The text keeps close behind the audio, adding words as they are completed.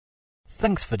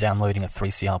Thanks for downloading a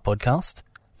 3CR podcast.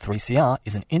 3CR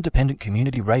is an independent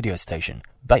community radio station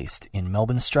based in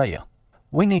Melbourne, Australia.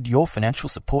 We need your financial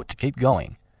support to keep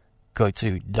going. Go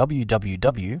to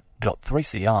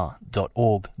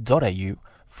www.3cr.org.au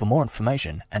for more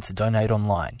information and to donate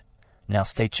online. Now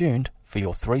stay tuned for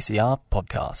your 3CR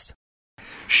podcast.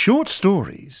 Short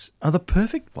stories are the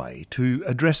perfect way to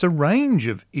address a range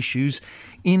of issues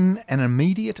in an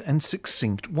immediate and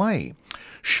succinct way.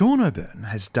 Sean O'Byrne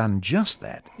has done just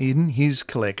that in his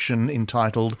collection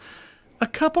entitled A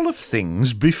Couple of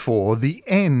Things Before the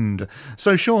End.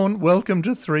 So, Sean, welcome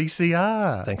to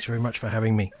 3CR. Thanks very much for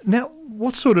having me. Now,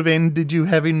 what sort of end did you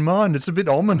have in mind? It's a bit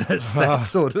ominous, that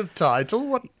sort of title.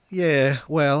 What? Yeah,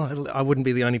 well, I wouldn't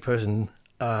be the only person.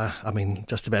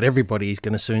 Just about everybody is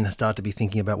going to soon start to be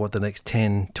thinking about what the next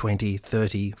 10, 20,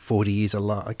 30, 40 years are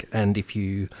like. And if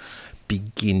you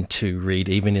begin to read,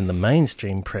 even in the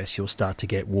mainstream press, you'll start to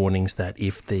get warnings that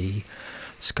if the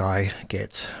sky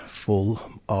gets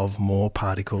full of more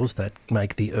particles that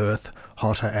make the Earth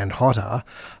hotter and hotter,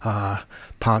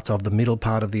 parts of the middle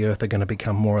part of the Earth are going to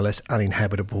become more or less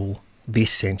uninhabitable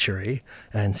this century,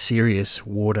 and serious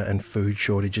water and food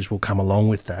shortages will come along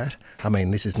with that. I mean,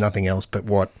 this is nothing else but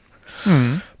what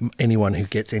anyone who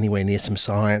gets anywhere near some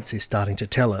science is starting to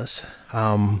tell us.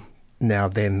 Now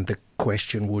then the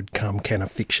question would come, can a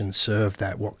fiction serve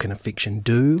that? What can a fiction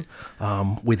do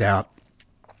without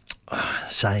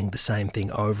saying the same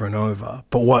thing over and over?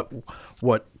 But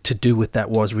what to do with that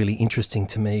was really interesting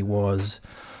to me was,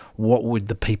 what would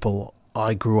the people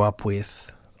I grew up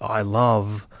with, I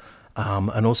love,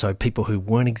 and also people who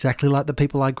weren't exactly like the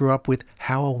people I grew up with,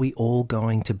 how are we all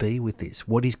going to be with this?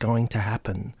 What is going to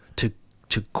happen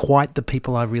to quite the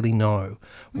people I really know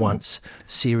once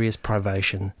serious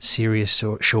privation, serious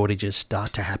shortages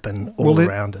start to happen all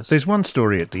around us? There's one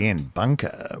story at the end,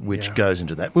 Bunker, which goes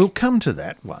into that. We'll come to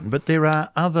that one, but there are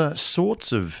other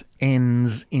sorts of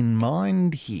ends in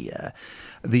mind here.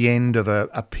 The end of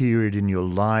a period in your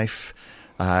life.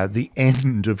 The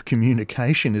end of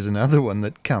communication is another one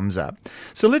that comes up.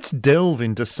 So let's delve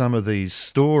into some of these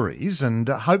stories, and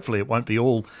hopefully it won't be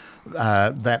all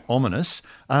that ominous,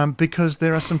 because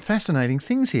there are some fascinating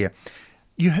things here.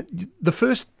 The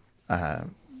first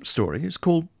story is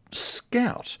called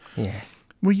Scout. Yeah.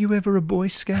 Were you ever a Boy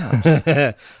Scout?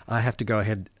 I have to go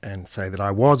ahead and say that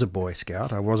I was a Boy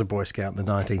Scout. I was a Boy Scout in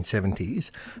the 1970s.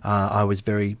 I was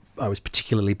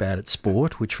particularly bad at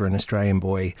sport, which for an Australian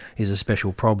boy is a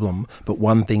special problem. But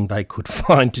one thing they could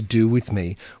find to do with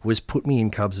me was put me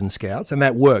in Cubs and Scouts, and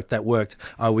that worked.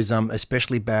 I was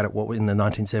especially bad at what in the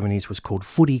 1970s was called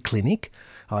footy clinic.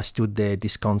 I stood there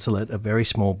disconsolate, a very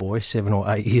small boy, 7 or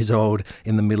 8 years old,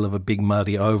 in the middle of a big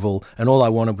muddy oval. And all I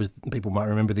wanted was, people might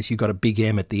remember this, you got a big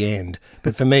M at the end.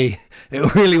 But for me,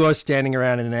 it really was standing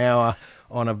around in an hour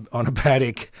on a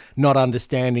paddock, not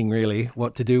understanding really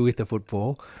what to do with the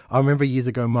football. I remember years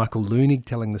ago Michael Leunig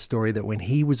telling the story that when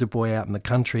he was a boy out in the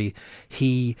country,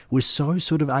 he was so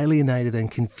sort of alienated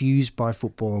and confused by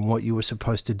football and what you were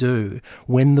supposed to do.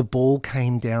 When the ball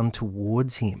came down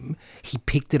towards him, he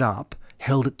picked it up,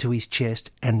 held it to his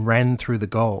chest and ran through the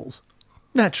goals.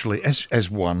 Naturally, as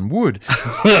one would.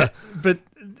 But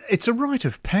it's a rite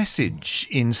of passage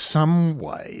in some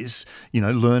ways,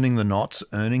 learning the knots,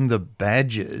 earning the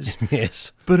badges.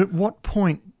 Yes. But at what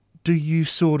point do you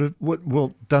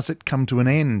does it come to an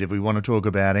end, if we want to talk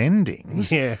about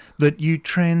endings? Yeah. That you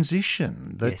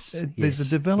transition, there's a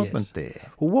development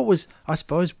there. Well,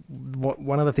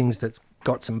 one of the things that's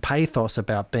got some pathos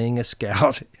about being a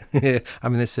scout, I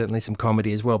mean, there's certainly some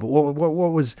comedy as well, but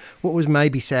what was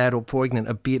maybe sad or poignant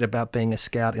a bit about being a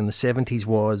scout in the 70s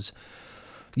was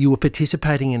you were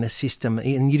participating in a system,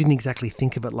 and you didn't exactly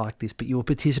think of it like this, but you were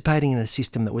participating in a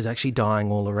system that was actually dying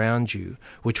all around you,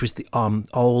 which was the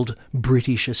old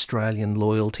British Australian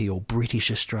loyalty or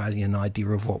British Australian idea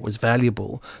of what was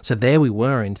valuable. So there we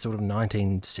were in sort of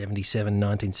 1977,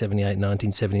 1978,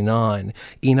 1979,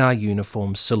 in our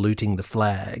uniforms, saluting the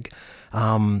flag,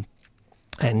 and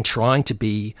trying to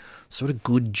be sort of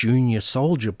good junior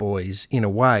soldier boys in a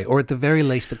way, or at the very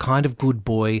least the kind of good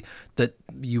boy that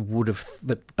you would have,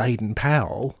 that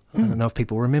Baden-Powell, I don't know if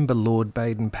people remember Lord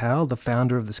Baden-Powell, the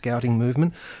founder of the scouting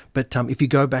movement, but if you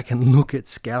go back and look at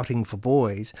scouting for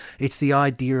boys, it's the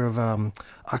idea of a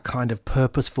kind of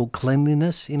purposeful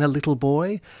cleanliness in a little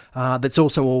boy that's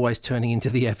also always turning into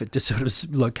the effort to sort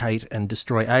of locate and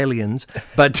destroy aliens.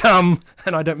 But and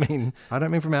I don't mean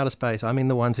from outer space. I mean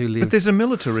the ones who live. But there's a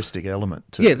militaristic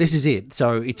element to it. This is it.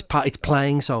 So it's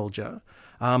playing soldier.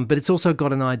 But it's also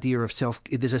got an idea of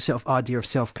idea of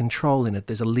self-control in it.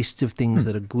 There's a list of things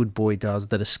that a good boy does,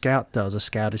 that a scout does. A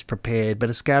scout is prepared, but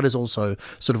a scout is also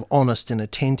sort of honest and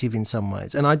attentive in some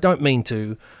ways. And I don't mean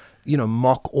to,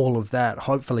 mock all of that.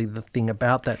 Hopefully the thing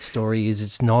about that story is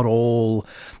it's not all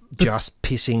just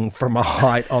pissing from a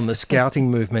height on the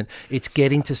scouting movement. It's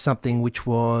getting to something which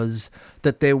was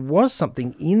that there was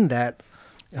something in that.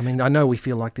 I mean, I know we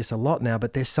feel like this a lot now,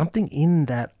 but there's something in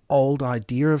that old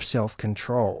idea of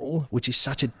self-control, which is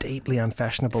such a deeply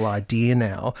unfashionable idea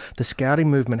now. The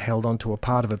scouting movement held on to a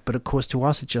part of it, but of course to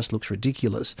us it just looks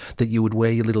ridiculous that you would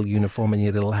wear your little uniform and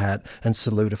your little hat and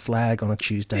salute a flag on a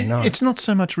Tuesday night. It's not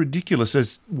so much ridiculous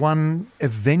as one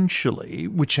eventually,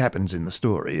 which happens in the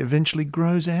story, eventually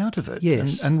grows out of it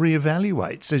and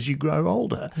reevaluates as you grow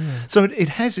older. Yeah. So it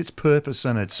has its purpose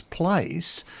and its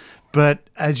place. But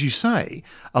as you say,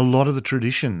 a lot of the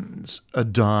traditions are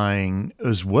dying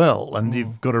as well, and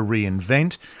you've got to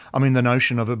reinvent. I mean, the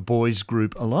notion of a boys'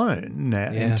 group alone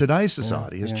now in today's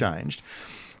society has changed.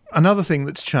 Another thing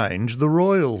that's changed, the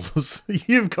royals.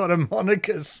 You've got a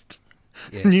monarchist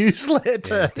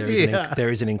newsletter. There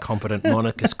is an incompetent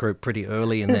monarchist group pretty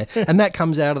early in there. And that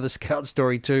comes out of the Scout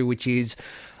story too, which is...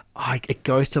 it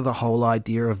goes to the whole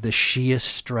idea of the sheer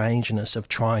strangeness of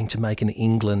trying to make an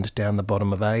England down the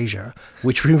bottom of Asia,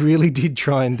 which we really did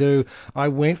try and do. I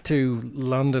went to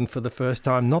London for the first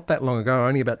time not that long ago,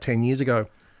 only about 10 years ago.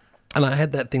 And I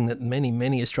had that thing that many,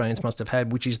 many Australians must have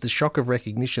had, which is the shock of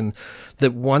recognition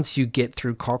that once you get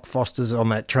through Cockfosters on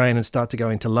that train and start to go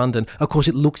into London, of course,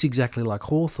 it looks exactly like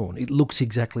Hawthorne. It looks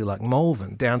exactly like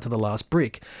Malvern, down to the last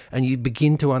brick. And you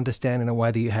begin to understand in a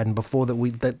way that you hadn't before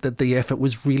that the effort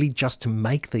was really just to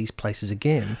make these places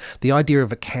again. The idea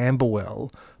of a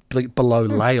Camberwell below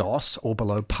Laos or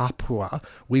below Papua,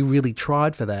 we really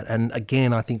tried for that. And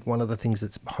again, I think one of the things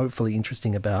that's hopefully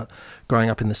interesting about growing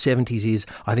up in the 70s is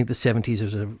I think the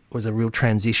 70s was a real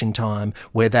transition time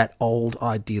where that old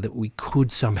idea that we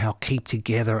could somehow keep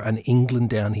together an England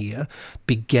down here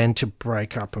began to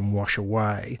break up and wash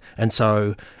away. And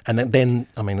so, and then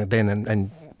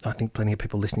I think plenty of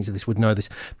people listening to this would know this,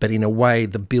 but in a way,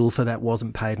 the bill for that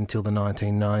wasn't paid until the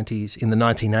 1990s. In the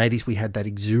 1980s, we had that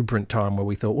exuberant time where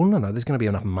we thought, well, no, there's going to be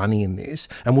enough money in this,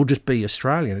 and we'll just be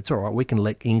Australian. It's all right. We can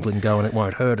let England go and it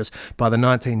won't hurt us. By the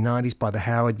 1990s, by the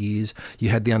Howard years, you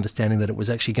had the understanding that it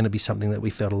was actually going to be something that we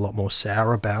felt a lot more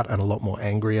sour about and a lot more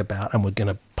angry about, and we're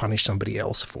going to punish somebody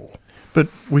else for. But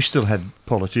we still had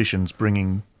politicians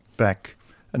bringing back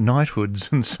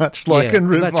knighthoods and such like, and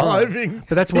reviving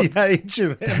the age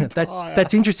of empire.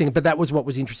 That's interesting, but that was what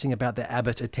was interesting about the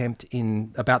Abbott attempt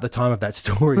about the time of that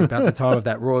story, about the time of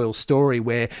that royal story,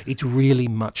 where it's really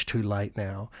much too late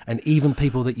now. And even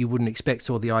people that you wouldn't expect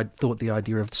thought the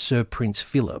idea of Sir Prince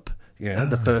Philip,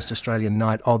 the first Australian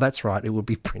knight. Oh, that's right. It would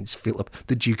be Prince Philip,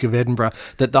 the Duke of Edinburgh.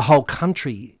 That the whole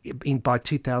country by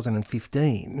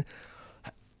 2015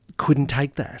 couldn't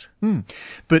take that.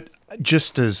 But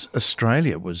just as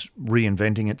Australia was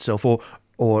reinventing itself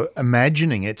or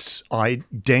imagining its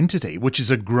identity, which is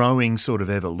a growing sort of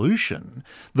evolution,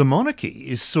 the monarchy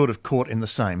is sort of caught in the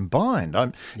same bind.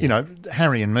 You know,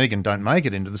 Harry and Meghan don't make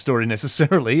it into the story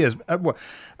necessarily, as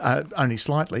only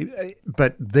slightly,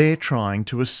 but they're trying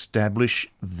to establish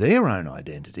their own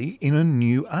identity in a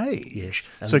new age. Yes.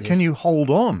 So can you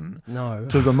hold on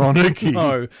to the monarchy?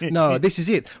 No, this is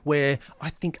it, where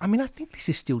I think this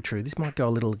is still true. This might go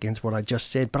a little against what I just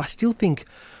said, but I still think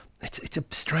it's a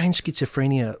strange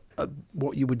schizophrenia.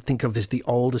 What you would think of as the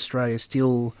old Australia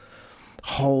still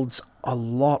holds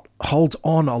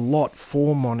on a lot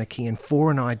for monarchy and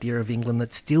for an idea of England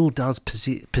that still does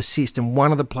persist. And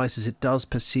one of the places it does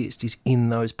persist is in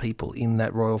those people, in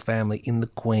that royal family, in the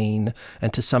Queen,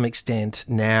 and to some extent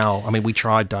now, I mean, we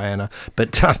tried Diana,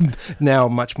 but now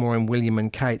much more in William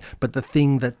and Kate. But the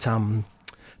thing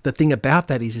about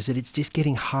that is that it's just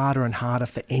getting harder and harder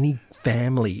for any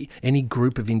family, any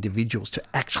group of individuals to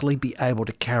actually be able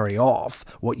to carry off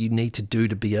what you need to do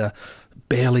to be a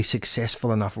barely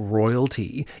successful enough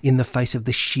royalty in the face of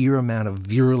the sheer amount of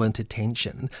virulent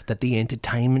attention that the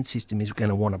entertainment system is going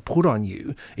to want to put on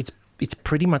you. It's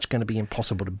pretty much going to be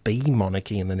impossible to be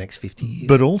monarchy in the next 50 years.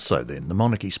 But also then, the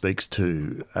monarchy speaks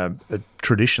to a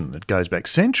tradition that goes back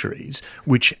centuries,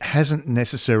 which hasn't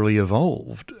necessarily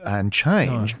evolved and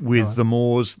changed with the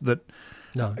mores that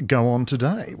go on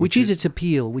today. Which is its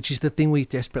appeal, which is the thing we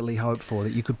desperately hope for,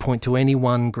 that you could point to any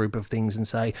one group of things and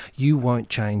say, you won't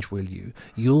change, will you?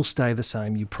 You'll stay the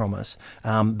same, you promise.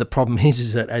 The problem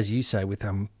is that, as you say, with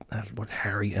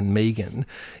Harry and Meghan,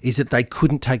 is that they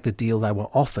couldn't take the deal they were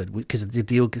offered because the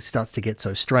deal starts to get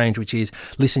so strange, which is,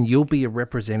 listen, you'll be a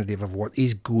representative of what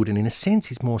is good and in a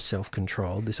sense is more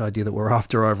self-controlled, this idea that we're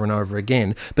after over and over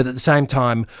again, but at the same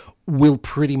time will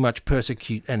pretty much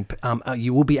persecute and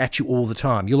you will be at you all the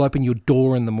time. You'll open your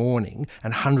door in the morning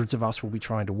and hundreds of us will be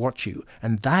trying to watch you.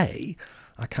 And they,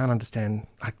 I can't understand,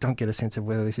 I don't get a sense of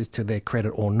whether this is to their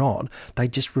credit or not, they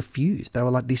just refused. They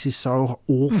were like, this is so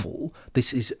awful.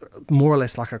 This is more or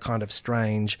less like a kind of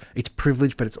strange, it's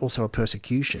privilege, but it's also a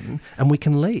persecution, and we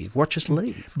can leave. Watch us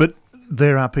leave. But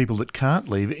there are people that can't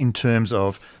leave in terms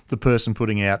of the person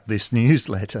putting out this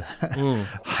newsletter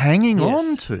hanging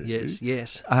on to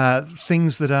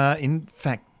things that are in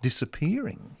fact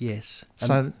disappearing. Yes.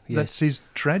 So that's his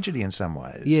tragedy in some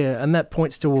ways. Yeah, and that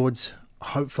points towards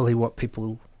hopefully what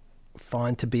people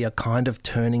find to be a kind of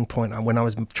turning point. When I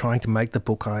was trying to make the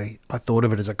book, I thought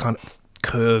of it as a kind of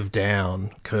curve down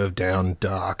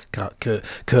dark,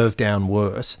 curve down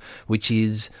worse, which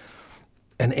is,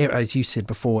 and as you said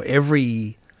before,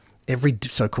 every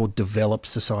so-called developed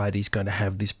society is going to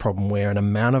have this problem where an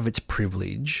amount of its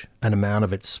privilege, an amount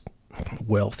of its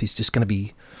wealth is just going to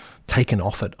be taken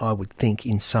off it, I would think,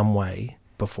 in some way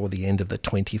before the end of the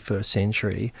 21st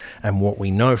century. And what we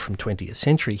know from 20th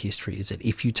century history is that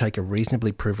if you take a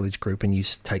reasonably privileged group and you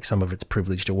take some of its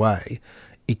privilege away,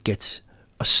 it gets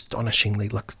astonishingly,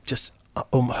 like, just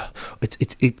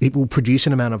it will produce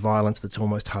an amount of violence that's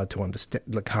almost hard to understand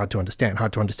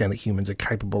that humans are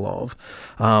capable of.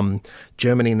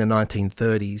 Germany in the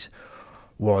 1930s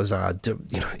was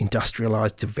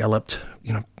industrialized, developed,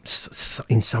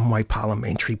 in some way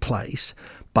parliamentary place,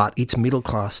 but its middle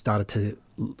class started to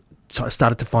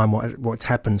find what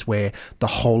happens where the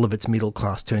whole of its middle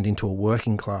class turned into a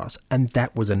working class, and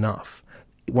that was enough.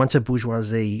 Once a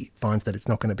bourgeoisie finds that it's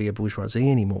not going to be a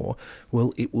bourgeoisie anymore,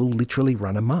 well, it will literally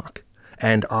run amok.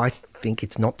 And I think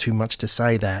it's not too much to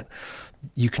say that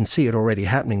you can see it already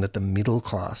happening, that the middle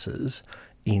classes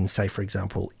in, say, for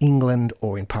example, England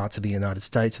or in parts of the United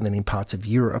States and then in parts of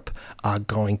Europe are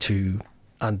going to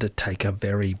undertake a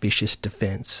very vicious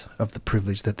defence of the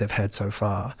privilege that they've had so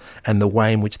far. And the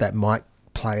way in which that might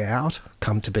play out,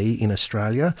 come to be in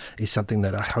Australia, is something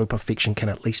that I hope a fiction can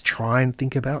at least try and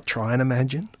think about, try and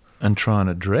imagine. And try and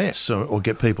address or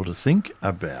get people to think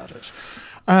about it.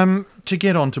 To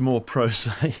get on to more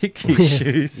prosaic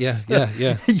issues.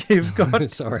 Yeah. You've got...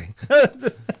 Sorry.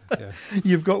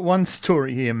 You've got one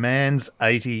story here, Man's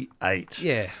 88.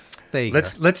 Yeah. There you go.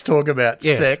 Let's talk about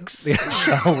sex,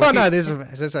 shall we? Oh, no,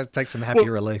 let's take some happy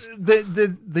relief.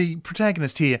 The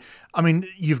protagonist here, I mean,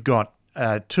 you've got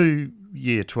 2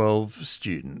 Year 12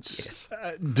 students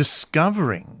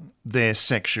discovering their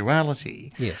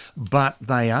sexuality, but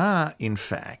they are, in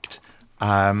fact,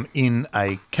 in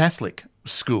a Catholic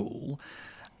school.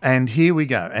 And here we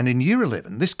go. And in Year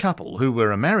 11, this couple, who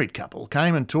were a married couple,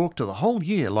 came and talked to the whole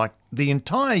year, like the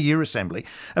entire year assembly,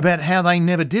 about how they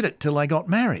never did it till they got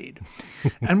married.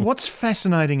 And what's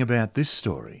fascinating about this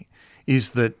story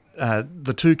is that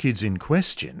the two kids in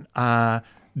question are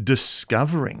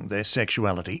discovering their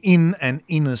sexuality in an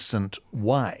innocent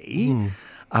way,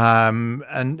 and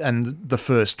the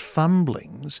first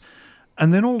fumblings.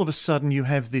 And then all of a sudden you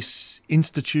have this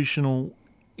institutional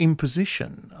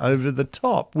imposition over the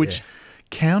top, which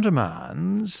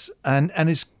countermands and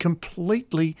is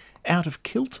completely out of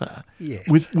kilter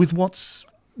with what's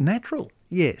natural.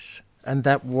 Yes, and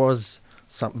that was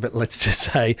something, let's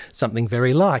just say, something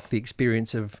very like the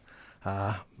experience of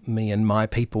me and my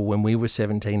people when we were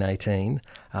 17, 18.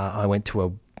 I went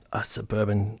to a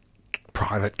suburban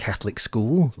private Catholic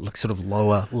school, like sort of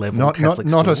lower level Catholic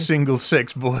school. Not a single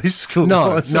sex boys school.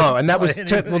 No, and that was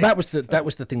that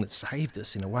was the thing that saved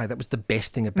us in a way. That was the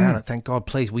best thing about it. Thank God.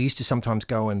 Please, we used to sometimes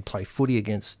go and play footy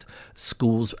against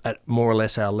schools at more or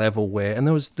less our level, and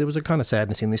there was a kind of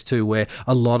sadness in this too, where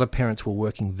a lot of parents were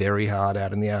working very hard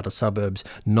out in the outer suburbs,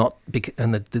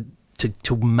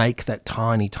 to make that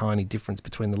tiny difference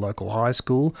between the local high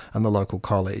school and the local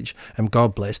college. And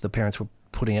God bless, the parents were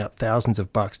putting out thousands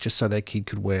of bucks just so their kid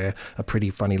could wear a pretty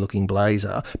funny looking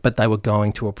blazer, but they were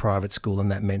going to a private school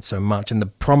and that meant so much. And the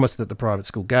promise that the private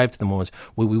school gave to them was,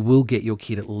 well, we will get your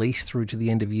kid at least through to the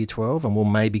end of Year 12 and we'll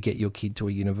maybe get your kid to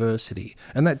a university.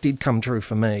 And that did come true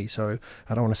for me, so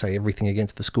I don't want to say everything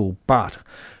against the school, but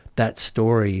that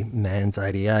story, Man's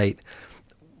 88,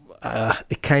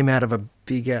 it came out of a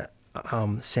bigger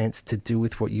sense to do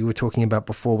with what you were talking about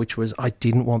before, which was I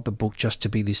didn't want the book just to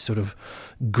be this sort of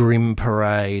grim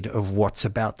parade of what's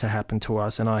about to happen to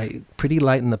us. And I, pretty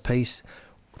late in the piece,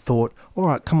 thought, all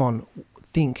right, come on,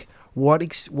 think, what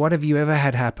have you ever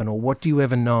had happen, or what do you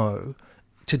ever know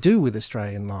to do with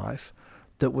Australian life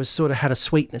that was sort of had a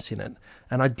sweetness in it.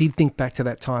 And I did think back to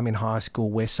that time in high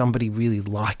school where somebody really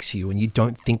likes you and you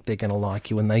don't think they're going to like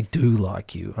you, and they do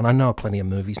like you. And I know plenty of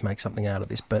movies make something out of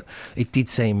this, but it did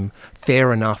seem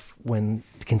fair enough when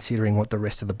considering what the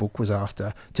rest of the book was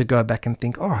after, to go back and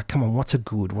think, all right, come on, what's a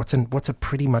good? What's a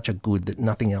pretty much a good that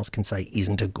nothing else can say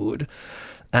isn't a good?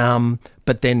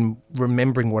 But then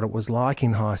remembering what it was like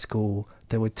in high school,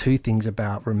 there were two things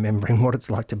about remembering what it's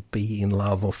like to be in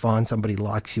love or find somebody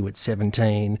likes you at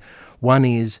 17. One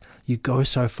is you go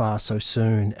so far so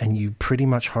soon, and you pretty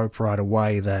much hope right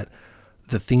away that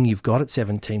the thing you've got at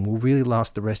 17 will really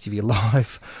last the rest of your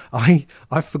life. I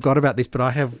forgot about this, but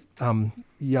I have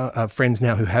friends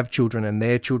now who have children, and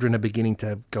their children are beginning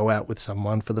to go out with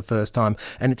someone for the first time,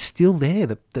 and it's still there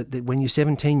that when you're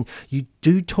 17, you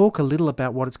do talk a little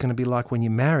about what it's going to be like when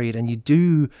you're married, and you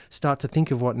do start to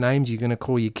think of what names you're going to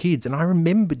call your kids. And I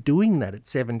remember doing that at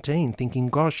 17, thinking,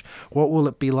 gosh, what will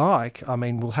it be like? I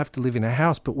mean, we'll have to live in a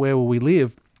house, but where will we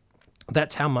live?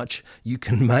 That's how much you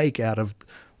can make out of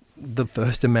the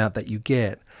first amount that you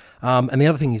get. And the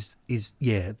other thing is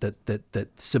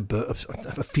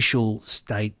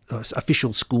that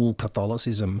official school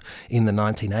Catholicism in the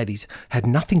 1980s had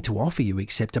nothing to offer you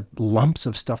except lumps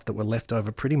of stuff that were left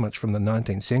over pretty much from the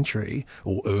 19th century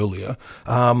or earlier,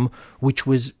 which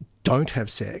was don't have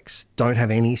sex, don't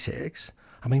have any sex.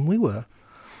 I mean, we were...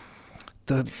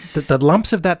 The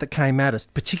lumps of that came at us,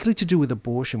 particularly to do with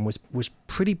abortion, was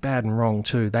pretty bad and wrong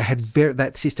too.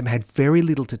 That system had very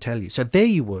little to tell you. So there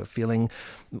you were, feeling,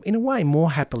 in a way,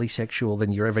 more happily sexual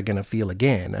than you're ever going to feel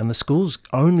again. And the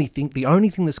only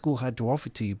thing the school had to offer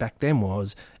to you back then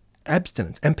was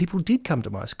abstinence. And people did come to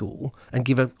my school and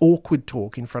give an awkward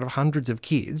talk in front of hundreds of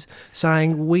kids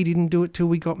saying we didn't do it till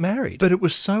we got married. But it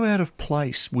was so out of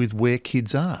place with where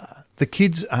kids are. The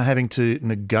kids are having to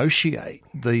negotiate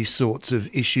these sorts of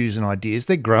issues and ideas.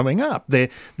 They're growing up. They're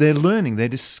learning. They're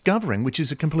discovering, which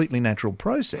is a completely natural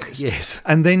process. Yes.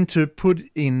 And then to put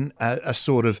in a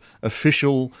sort of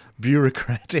official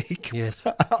bureaucratic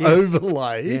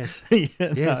overlay.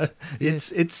 Yes.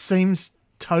 It seems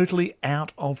totally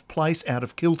out of place, out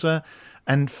of kilter,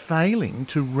 and failing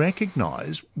to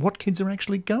recognise what kids are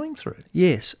actually going through.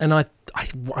 Yes. And I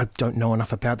don't know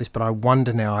enough about this, but I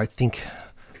wonder now, I think...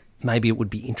 maybe it would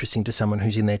be interesting to someone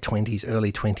who's in their 20s,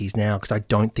 early 20s now, because I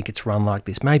don't think it's run like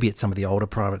this. Maybe at some of the older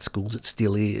private schools it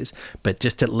still is, but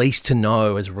just at least to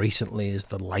know as recently as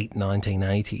the late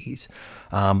 1980s,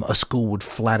 a school would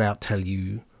flat out tell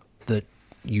you that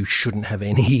you shouldn't have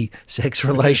any sex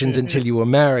relations until you were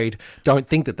married. Don't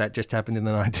think that just happened in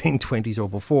the 1920s or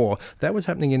before. That was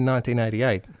happening in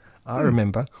 1988. I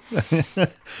remember.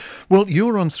 Well,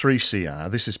 you're on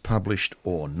 3CR. This is Published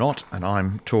or Not, and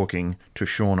I'm talking to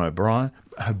Sean O'Brien.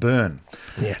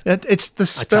 Yeah. It's the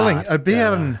spelling.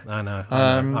 O'Brien. I know.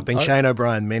 I've been Shane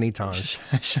O'Brien many times.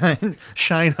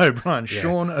 Shane O'Brien. Yeah.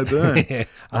 Sean O'Brien.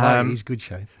 He's good,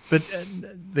 Shane. But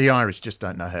the Irish just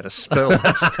don't know how to spell.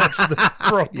 That's the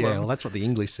problem. Yeah, well, that's what the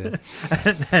English said.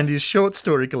 And his short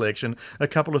story collection, A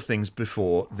Couple of Things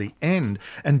Before the End.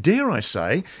 And dare I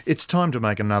say, it's time to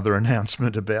make another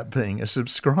announcement about being a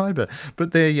subscriber.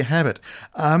 But there you have it.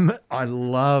 I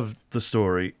love the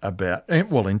story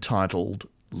entitled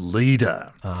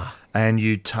Leader. And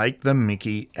you take the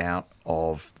mickey out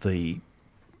of the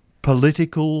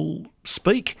political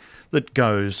speak that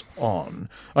goes on.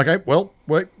 Okay, well,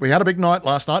 we had a big night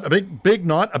last night, a big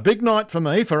night for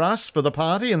me, for us, for the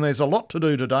party, and there's a lot to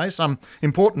do today, some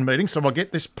important meetings, so I'll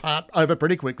get this part over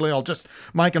pretty quickly. I'll just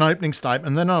make an opening statement,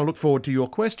 and then I'll look forward to your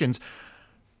questions.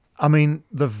 I mean,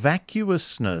 the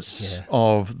vacuousness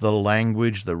of the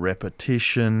language, the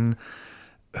repetition.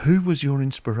 Who was your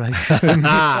inspiration?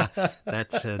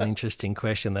 That's an interesting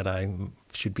question that I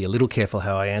should be a little careful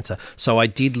how I answer. So I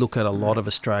did look at a lot of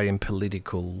Australian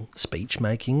political speech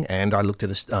making, and I looked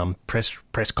at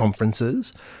press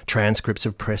conferences, transcripts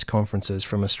of press conferences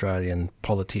from Australian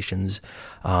politicians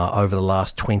over the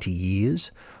last 20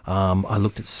 years. I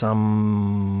looked at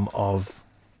some of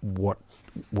what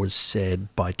was said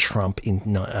by Trump in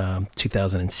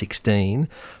 2016.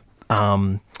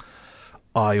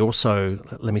 I also,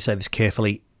 let me say this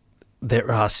carefully, there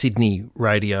are Sydney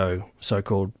radio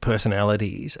so-called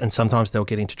personalities, and sometimes they'll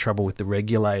get into trouble with the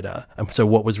regulator. And so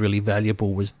what was really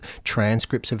valuable was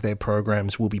transcripts of their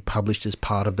programs will be published as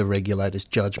part of the regulator's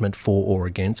judgment for or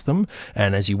against them.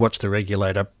 And as you watch the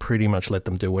regulator pretty much let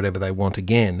them do whatever they want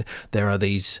again, there are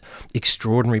these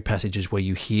extraordinary passages where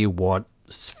you hear what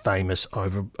famous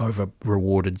over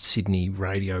rewarded Sydney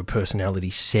radio personality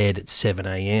said at 7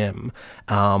 a.m.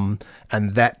 And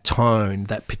that tone,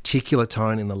 that particular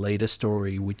tone in the Leader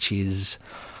story, which is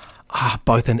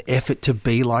both an effort to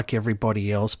be like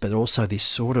everybody else, but also this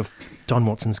sort of, Don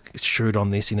Watson's shrewd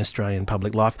on this in Australian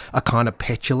public life, a kind of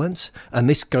petulance. And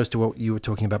this goes to what you were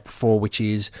talking about before, which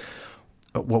is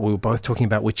what we were both talking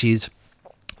about, which is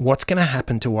what's going to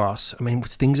happen to us. I mean,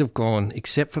 things have gone,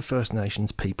 except for First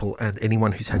Nations people and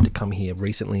anyone who's had to come here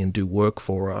recently and do work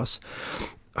for us.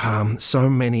 So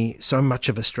many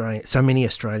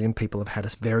Australian people have had a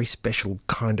very special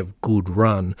kind of good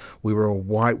run. We were a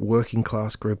white working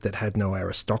class group that had no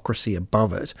aristocracy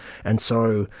above it. And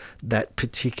so that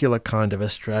particular kind of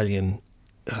Australian,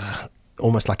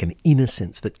 almost like an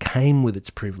innocence that came with its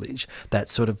privilege, that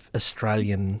sort of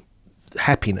Australian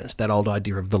happiness, that old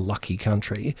idea of the lucky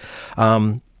country,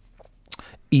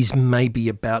 is maybe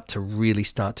about to really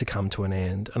start to come to an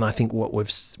end. And I think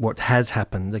what has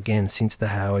happened, again, since the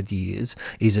Howard years,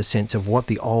 is a sense of what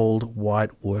the old white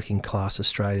working class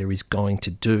Australia is going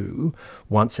to do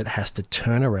once it has to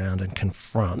turn around and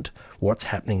confront what's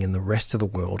happening in the rest of the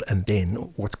world, and then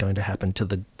what's going to happen to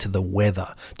the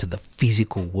weather, to the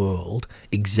physical world,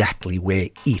 exactly where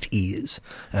it is.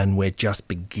 And we're just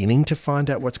beginning to find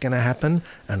out what's going to happen,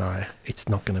 and it's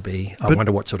not going to be, I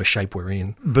wonder what sort of shape we're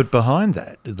in. But behind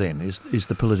that, then, is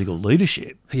the political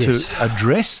leadership Yes. to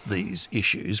address these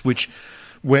issues, which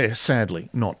we're sadly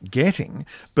not getting.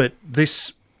 But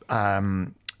this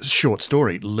short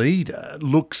story, Leader,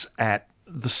 looks at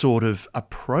the sort of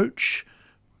approach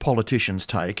politicians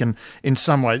take, and in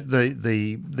some way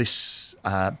this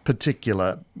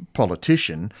particular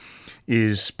politician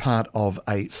is part of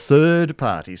a third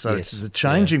party, so Yes. it's a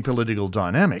changing political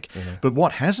dynamic. But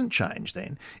what hasn't changed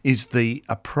then is the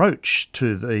approach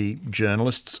to the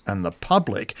journalists and the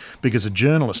public, because a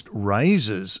journalist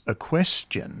raises a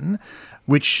question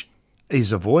which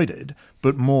is avoided,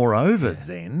 but moreover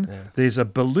there's a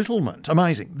belittlement.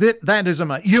 Amazing. That is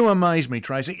amazing. You amaze me,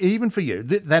 Tracy, even for you.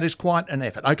 That is quite an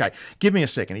effort. Okay, give me a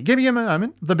second. Give me a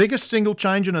moment. The biggest single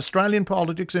change in Australian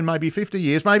politics in maybe 50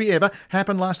 years, maybe ever,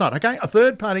 happened last night. Okay, a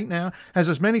third party now has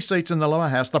as many seats in the lower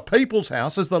house, the People's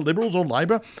House, as the Liberals or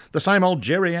Labor, the same old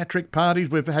geriatric parties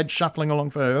we've had shuffling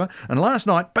along forever. And last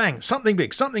night, bang, something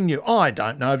big, something new. I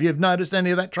don't know if you've noticed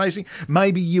any of that, Tracy.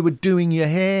 Maybe you were doing your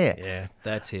hair. Yeah,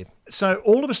 that's it. So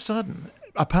all of a sudden,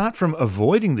 apart from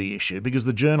avoiding the issue because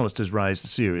the journalist has raised a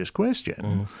serious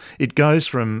question, it goes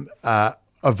from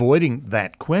avoiding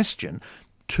that question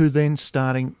to then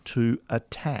starting to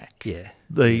attack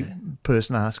the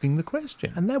person asking the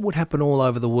question. And that would happen all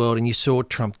over the world, and you saw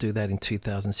Trump do that in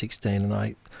 2016.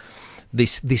 And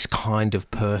this kind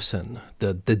of person,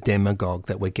 the demagogue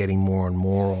that we're getting more and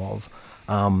more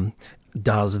of,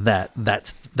 does that.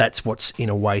 That's what's in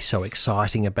a way so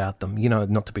exciting about them. You know,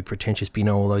 not to be pretentious, but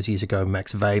all those years ago,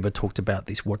 Max Weber talked about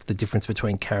this. What's the difference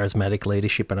between charismatic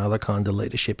leadership and other kinds of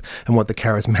leadership? And what the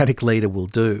charismatic leader will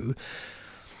do,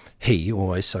 he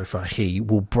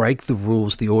will break the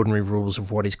rules, the ordinary rules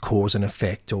of what is cause and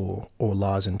effect or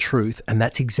lies and truth. And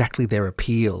that's exactly their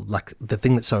appeal. Like, the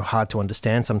thing that's so hard to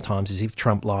understand sometimes is if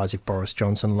Trump lies, if Boris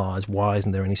Johnson lies, why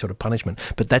isn't there any sort of punishment?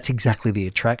 But that's exactly the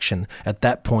attraction. At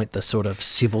that point, the sort of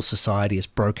civil society is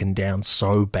broken down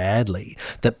so badly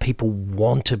that people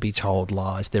want to be told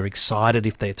lies. They're excited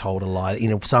if they're told a lie. You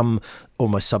know, some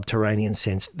almost subterranean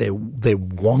sense, they're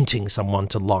wanting someone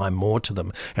to lie more to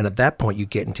them. And at that point, you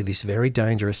get into this very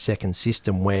dangerous second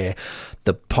system where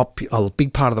a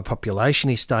big part of the population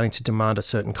is starting to demand a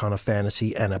certain kind of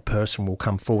fantasy, and a person will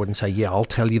come forward and say, yeah, I'll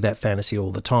tell you that fantasy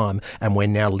all the time. And we're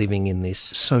now living in this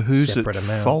So who's separate at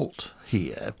amount. fault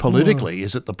here? Politically,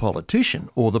 is it the politician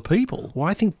or the people? Well,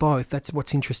 I think both. That's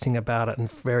what's interesting about it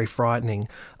and very frightening.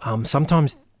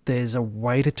 Sometimes there's a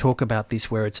way to talk about this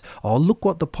where it's, oh, look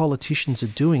what the politicians are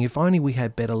doing. If only we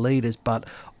had better leaders. But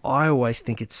I always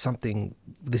think it's something,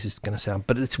 this is going to sound,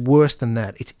 but it's worse than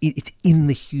that. It's in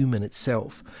the human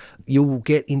itself. You will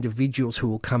get individuals who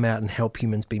will come out and help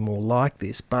humans be more like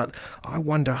this. But I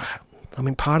wonder, I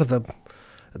mean, part of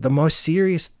the most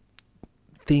serious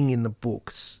thing in the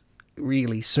books,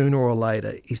 really, sooner or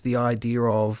later, is the idea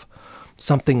of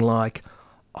something like,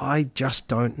 I just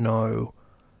don't know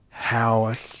how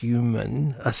a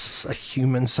human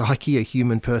psyche, a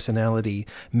human personality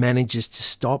manages to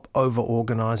stop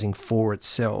over-organising for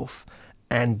itself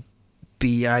and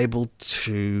be able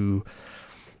to,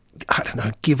 I don't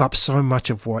know, give up so much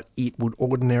of what it would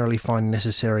ordinarily find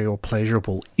necessary or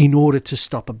pleasurable in order to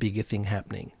stop a bigger thing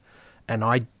happening. And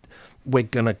we're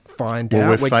going to find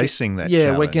out. We're facing that Yeah,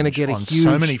 challenge we're going to get a on huge,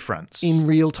 so many fronts. in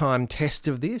real-time test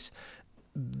of this.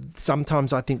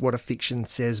 Sometimes I think what a fiction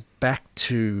says back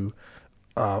to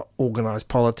organised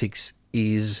politics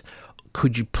is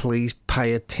could you please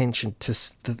pay attention to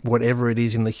whatever it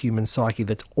is in the human psyche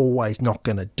that's always not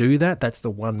going to do that? That's the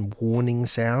one warning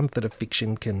sound that a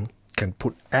fiction can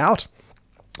put out.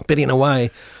 But in a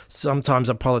way, sometimes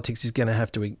a politics is going to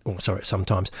have to,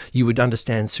 sometimes you would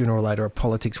understand sooner or later a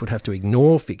politics would have to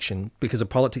ignore fiction, because a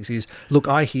politics is, look,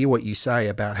 I hear what you say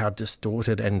about how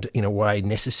distorted and in a way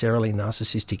necessarily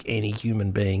narcissistic any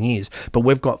human being is, but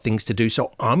we've got things to do,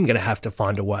 so I'm going to have to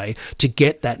find a way to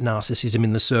get that narcissism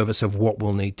in the service of what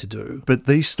we'll need to do. But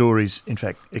these stories, in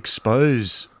fact,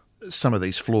 expose some of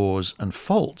these flaws and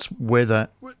faults,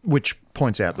 which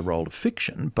points out the role of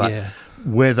fiction, but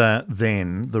whether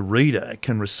then the reader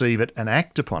can receive it and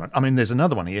act upon it. I mean, there's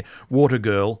another one here, Water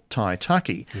Girl, Tai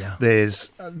Tucky. Yeah.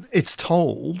 It's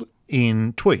told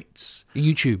in tweets.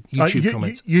 YouTube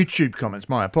comments. YouTube comments,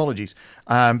 my apologies,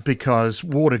 because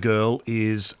Water Girl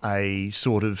is a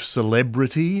sort of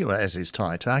celebrity, as is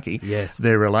Tai Tucky, yes.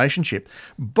 Their relationship.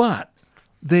 But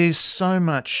there's so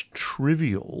much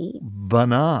trivial,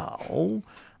 banal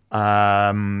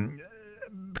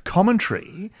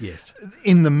commentary. Yes.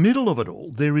 In the middle of it all,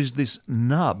 there is this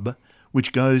nub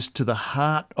which goes to the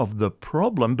heart of the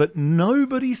problem, but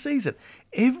nobody sees it.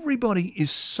 Everybody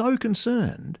is so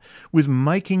concerned with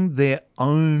making their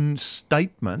own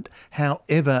statement,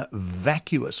 however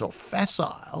vacuous or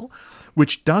facile,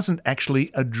 which doesn't actually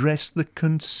address the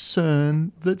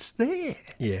concern that's there.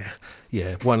 Yeah.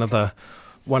 One of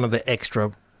the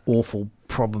extra awful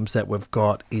problems that we've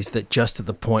got is that just at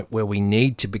the point where we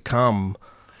need to become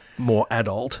more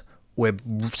adult, we're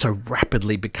so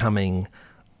rapidly becoming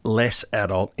less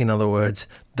adult. In other words,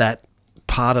 that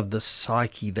part of the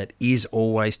psyche that is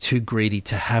always too greedy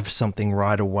to have something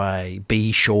right away,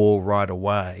 be sure right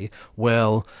away.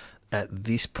 Well, at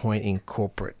this point in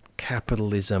corporate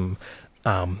capitalism,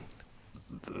 the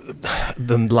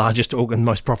largest and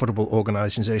most profitable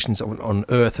organisations on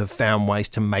earth have found ways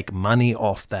to make money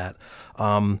off that.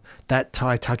 That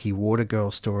Tai Tucky Water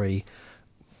Girl story,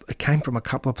 it came from a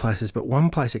couple of places, but one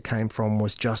place it came from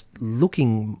was just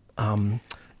looking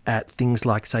at things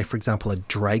like, say, for example, a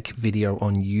Drake video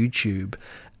on YouTube,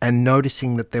 and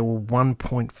noticing that there were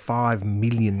 1.5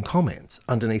 million comments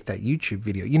underneath that YouTube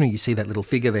video. You know, you see that little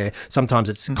figure there. Sometimes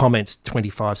it's comments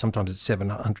 25, sometimes it's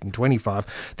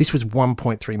 725. This was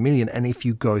 1.3 million. And if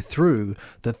you go through,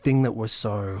 the thing that was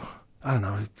so, I don't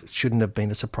know, it shouldn't have been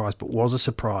a surprise, but was a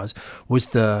surprise, was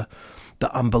the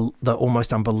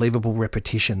almost unbelievable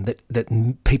repetition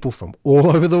that people from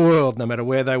all over the world, no matter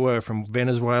where they were, from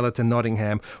Venezuela to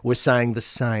Nottingham, were saying the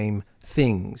same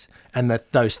things, and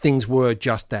that those things were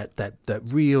just that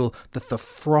real, the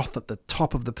froth at the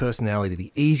top of the personality,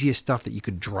 the easiest stuff that you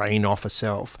could drain off a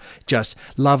self. Just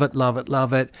love it,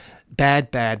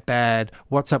 bad,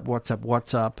 what's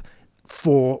up,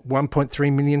 for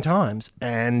 1.3 million times.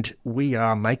 And we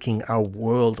are making a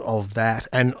world of that.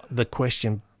 And the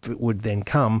question would then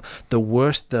come, the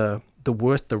worse the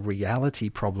reality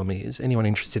problem is, anyone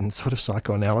interested in sort of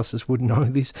psychoanalysis would know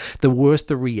this, the worse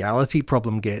the reality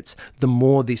problem gets, the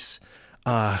more this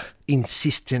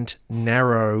insistent,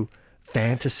 narrow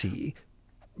fantasy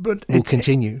will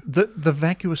continue. The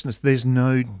vacuousness, there's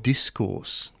no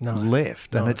discourse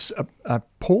left, and it's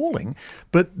appalling.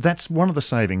 But that's one of the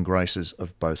saving graces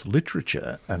of both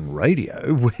literature and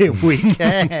radio, where we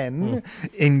can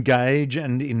engage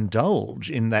and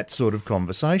indulge in that sort of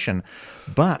conversation.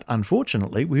 But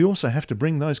unfortunately, we also have to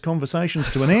bring those conversations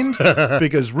to an end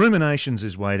because Ruminations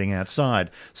is waiting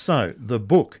outside. So the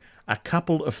book, A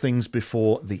Couple of Things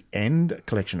Before the End, a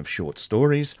collection of short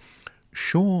stories.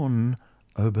 Sean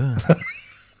O'Byrne.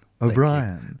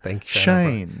 O'Brien. Thank you.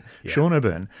 Shane. Yeah. Sean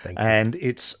O'Byrne. Thank you. And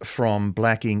it's from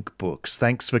Black Ink Books.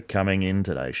 Thanks for coming in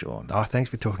today, Sean. Oh, thanks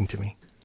for talking to me.